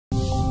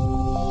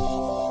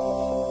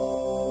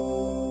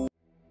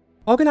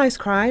Organised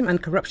Crime and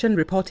Corruption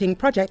Reporting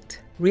Project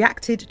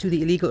reacted to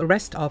the illegal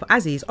arrest of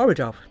Aziz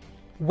Orujov.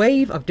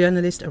 Wave of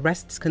journalist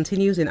arrests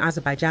continues in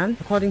Azerbaijan,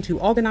 according to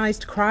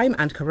Organised Crime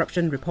and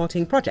Corruption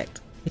Reporting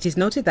Project. It is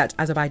noted that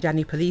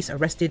Azerbaijani police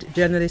arrested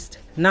journalist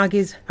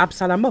Nargiz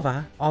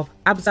Absalamova of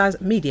Abzas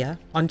Media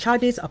on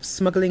charges of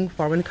smuggling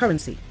foreign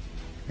currency.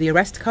 The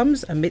arrest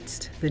comes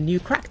amidst the new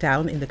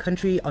crackdown in the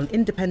country on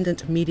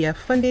independent media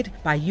funded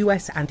by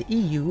US and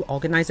EU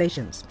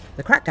organizations.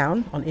 The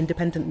crackdown on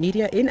independent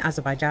media in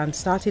Azerbaijan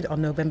started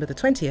on November the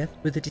 20th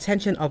with the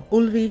detention of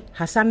Ulvi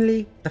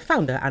Hasanli, the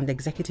founder and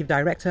executive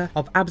director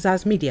of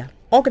Abzas Media.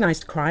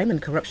 Organised Crime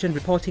and Corruption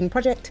Reporting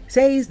Project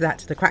says that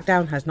the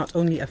crackdown has not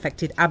only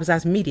affected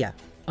Abzas Media.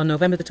 On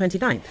November the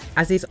 29th,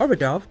 Aziz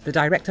Orujov, the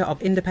director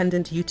of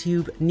independent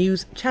YouTube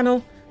news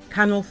channel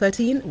Kanal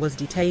 13, was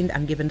detained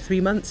and given 3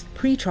 months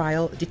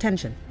pre-trial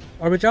detention.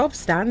 Orujov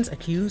stands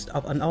accused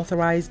of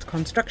unauthorized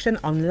construction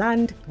on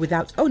land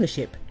without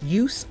ownership,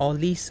 use or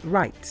lease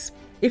rights.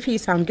 If he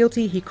is found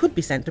guilty, he could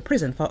be sent to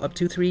prison for up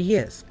to 3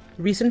 years.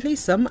 Recently,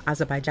 some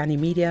Azerbaijani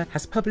media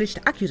has published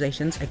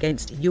accusations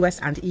against US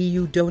and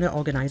EU donor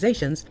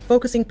organizations,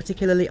 focusing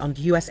particularly on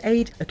US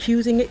aid,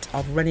 accusing it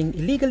of running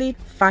illegally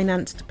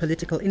financed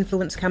political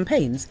influence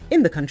campaigns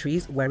in the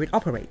countries where it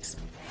operates.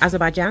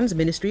 Azerbaijan's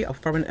Ministry of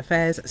Foreign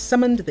Affairs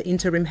summoned the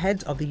interim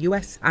heads of the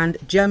US and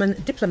German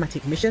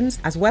diplomatic missions,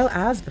 as well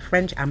as the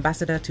French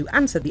ambassador, to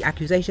answer the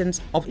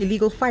accusations of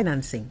illegal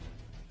financing.